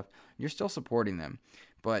sharing stuff, you're still supporting them.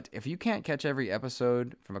 But if you can't catch every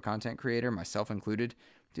episode from a content creator, myself included,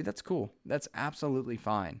 dude, that's cool. That's absolutely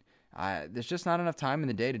fine. There's just not enough time in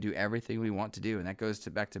the day to do everything we want to do. And that goes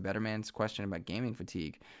back to Betterman's question about gaming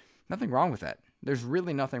fatigue. Nothing wrong with that. There's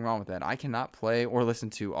really nothing wrong with that. I cannot play or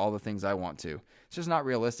listen to all the things I want to. It's just not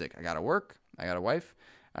realistic. I got to work. I got a wife.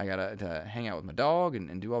 I got to hang out with my dog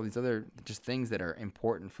and do all these other just things that are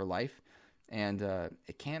important for life. And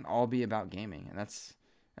it can't all be about gaming. And that's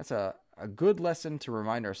a good lesson to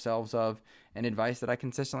remind ourselves of, and advice that I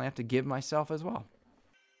consistently have to give myself as well.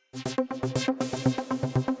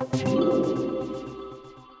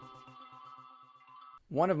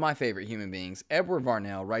 One of my favorite human beings, Edward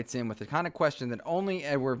Varnell, writes in with the kind of question that only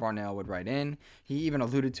Edward Varnell would write in. He even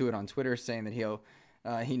alluded to it on Twitter, saying that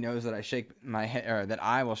he knows that I shake my head, or that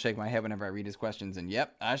I will shake my head whenever I read his questions. And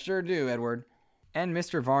yep, I sure do, Edward. And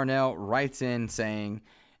Mr. Varnell writes in saying,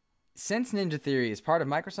 since Ninja Theory is part of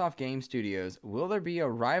Microsoft Game Studios, will there be a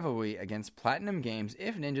rivalry against Platinum Games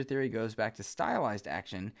if Ninja Theory goes back to stylized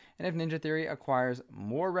action, and if Ninja Theory acquires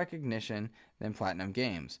more recognition than Platinum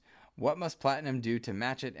Games? What must Platinum do to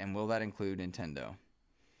match it, and will that include Nintendo?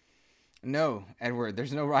 No, Edward,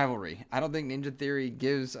 there's no rivalry. I don't think Ninja Theory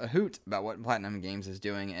gives a hoot about what Platinum Games is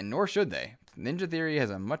doing, and nor should they. Ninja Theory has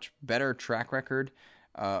a much better track record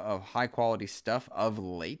of high-quality stuff of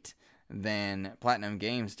late than Platinum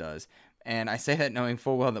Games does. And I say that knowing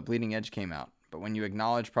full well that Bleeding Edge came out. But when you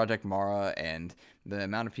acknowledge Project Mara and the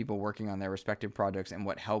amount of people working on their respective projects and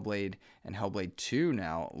what Hellblade and Hellblade 2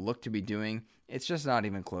 now look to be doing, it's just not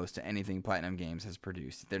even close to anything Platinum Games has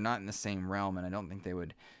produced. They're not in the same realm, and I don't think they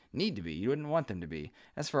would need to be. You wouldn't want them to be.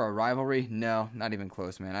 As for a rivalry, no, not even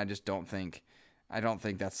close, man. I don't think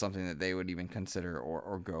that's something that they would even consider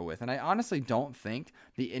or go with. And I honestly don't think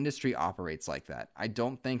the industry operates like that. I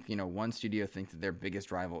don't think, one studio thinks that their biggest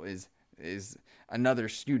rival is another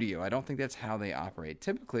studio. I don't think that's how they operate.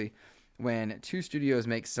 Typically, when two studios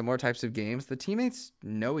make similar types of games, the teammates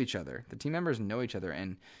know each other. The team members know each other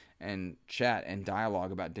and chat and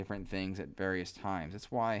dialogue about different things at various times.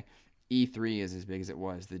 That's why E3 is as big as it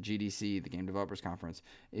was. The GDC, the Game Developers Conference,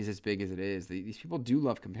 is as big as it is. These people do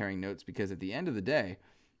love comparing notes because at the end of the day,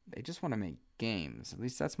 they just want to make games. At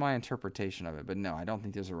least that's my interpretation of it. But no, I don't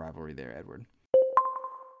think there's a rivalry there, Edward.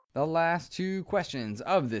 The last two questions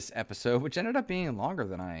of this episode, which ended up being longer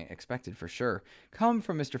than I expected for sure, come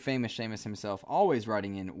from Mr. Famous Seamus himself, always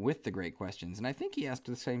writing in with the great questions. And I think he asked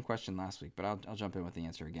the same question last week, but I'll jump in with the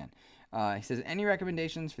answer again. He says, any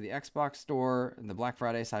recommendations for the Xbox Store, the Black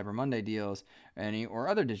Friday, Cyber Monday deals, or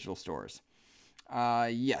other digital stores?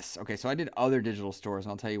 Yes. Okay, so I did other digital stores,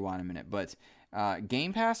 and I'll tell you why in a minute. But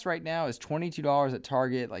Game Pass right now is $22 at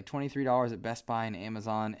Target, like $23 at Best Buy and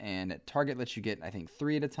Amazon. And at Target lets you get, I think,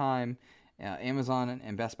 3 at a time. Amazon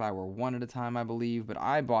and Best Buy were 1 at a time, I believe. But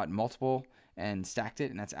I bought multiple and stacked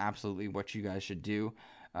it, and that's absolutely what you guys should do.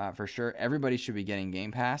 For sure, everybody should be getting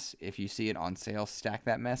Game Pass. If you see it on sale, stack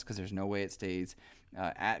that mess, because there's no way it stays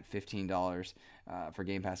at $15 for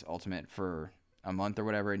Game Pass Ultimate for a month or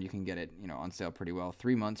whatever, and you can get it, on sale pretty well.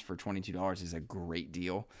 3 months for $22 is a great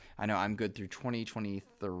deal. I know I'm good through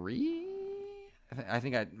 2023. I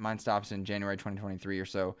think mine stops in January 2023 or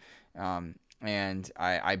so. And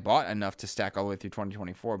I bought enough to stack all the way through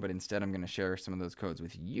 2024, but instead I'm going to share some of those codes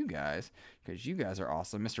with you guys, because you guys are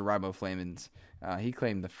awesome. Mr. Riboflamins, he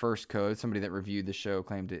claimed the first code. Somebody that reviewed the show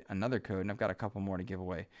claimed another code, and I've got a couple more to give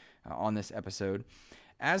away on this episode.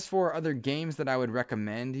 As for other games that I would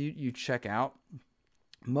recommend you check out,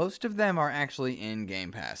 most of them are actually in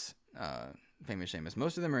Game Pass. Famous Shameless.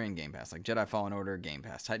 Most of them are in Game Pass, like Jedi Fallen Order, Game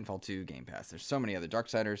Pass, Titanfall 2, Game Pass. There's so many other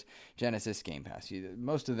Darksiders, Genesis, Game Pass.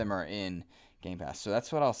 Most of them are in Game Pass. So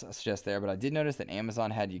that's what I'll suggest there. But I did notice that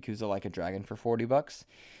Amazon had Yakuza Like a Dragon for $40.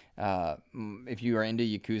 If you are into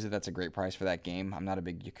Yakuza, that's a great price for that game. I'm not a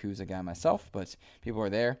big Yakuza guy myself, but people are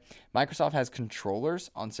there. Microsoft has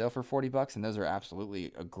controllers on sale for $40, and those are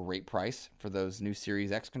absolutely a great price for those new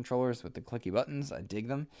Series X controllers with the clicky buttons. I dig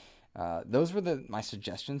them. Those were my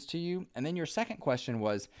suggestions to you. And then your second question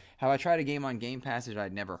was how I tried a game on Game Pass that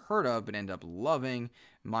I'd never heard of but ended up loving.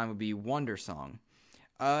 Mine would be Wondersong.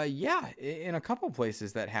 Yeah, in a couple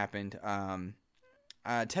places that happened.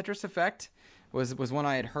 Tetris Effect was one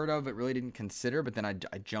I had heard of but really didn't consider, but then I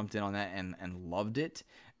jumped in on that and loved it.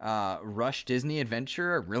 Rush Disney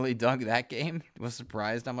Adventure, I really dug that game. Was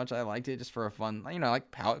surprised how much I liked it, just for a fun,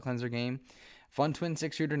 like palate cleanser game. Fun twin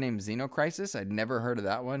 6-shooter named Xenocrisis. I'd never heard of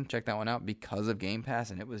that one. Check that one out because of Game Pass,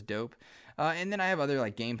 and it was dope. And then I have other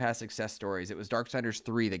like Game Pass success stories. It was Darksiders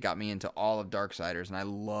 3 that got me into all of Darksiders, and I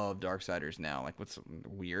love Darksiders now. Like, what's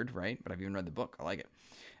weird, right? But I've even read the book. I like it.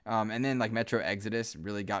 And then like Metro Exodus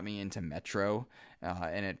really got me into Metro,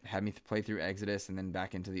 and it had me play through Exodus and then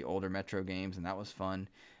back into the older Metro games, and that was fun.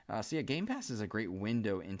 So yeah, Game Pass is a great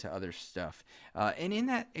window into other stuff. And in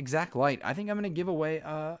that exact light, I think I'm going to give away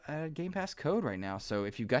a Game Pass code right now. So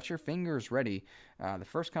if you got your fingers ready, the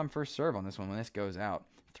first come, first serve on this one when this goes out.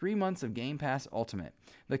 3 months of Game Pass Ultimate.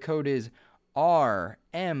 The code is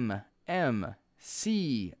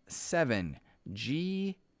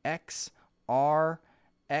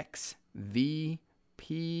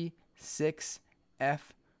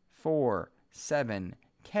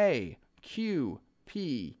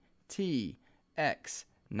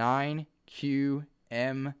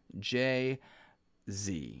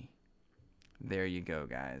 7KQPTX9QMJZ. There you go,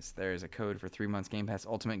 guys. There's a code for 3 months Game Pass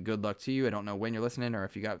Ultimate. Good luck to you. I don't know when you're listening or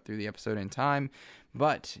if you got through the episode in time,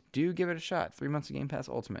 but do give it a shot. 3 months of Game Pass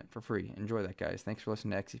Ultimate for free. Enjoy that, guys. Thanks for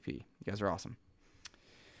listening to XCP. You guys are awesome.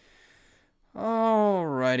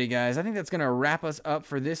 Alrighty, guys. I think that's going to wrap us up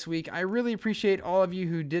for this week. I really appreciate all of you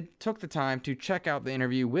who took the time to check out the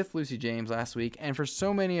interview with Lucy James last week, and for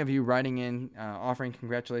so many of you writing in, offering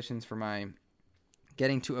congratulations for my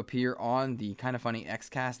getting to appear on the Kinda Funny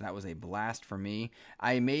Xcast. That was a blast for me.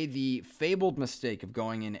 I made the fabled mistake of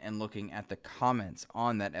going in and looking at the comments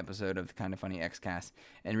on that episode of the Kinda Funny Xcast.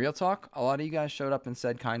 And real talk, a lot of you guys showed up and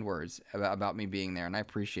said kind words about me being there, and I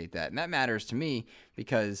appreciate that. And that matters to me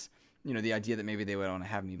because, the idea that maybe they would want to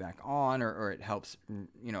have me back on, or it helps,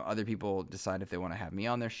 other people decide if they want to have me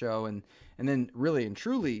on their show. And then really and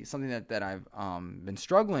truly something that I've been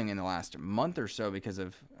struggling in the last month or so because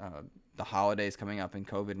of the holidays coming up and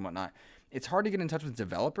COVID and whatnot. It's hard to get in touch with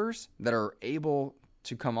developers that are able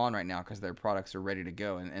to come on right now because their products are ready to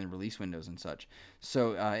go and release windows and such.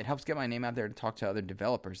 So it helps get my name out there to talk to other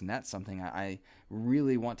developers, and that's something I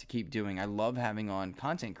really want to keep doing. I love having on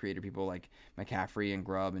content creator people like McCaffrey and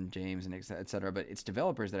Grubb and James and et cetera, but it's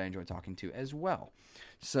developers that I enjoy talking to as well.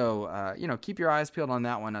 So, keep your eyes peeled on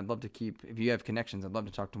that one. I'd love to if you have connections, I'd love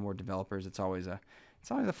to talk to more developers. It's always a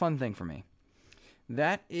fun thing for me.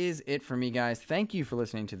 That is it for me, guys. Thank you for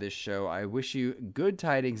listening to this show. I wish you good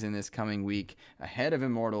tidings in this coming week, ahead of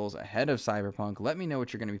Immortals, ahead of Cyberpunk. Let me know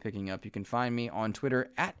what you're going to be picking up. You can find me on Twitter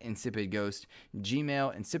at InsipidGhost,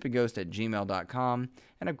 Gmail, insipidghost@gmail.com,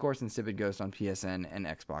 and of course, InsipidGhost on PSN and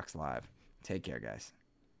Xbox Live. Take care, guys.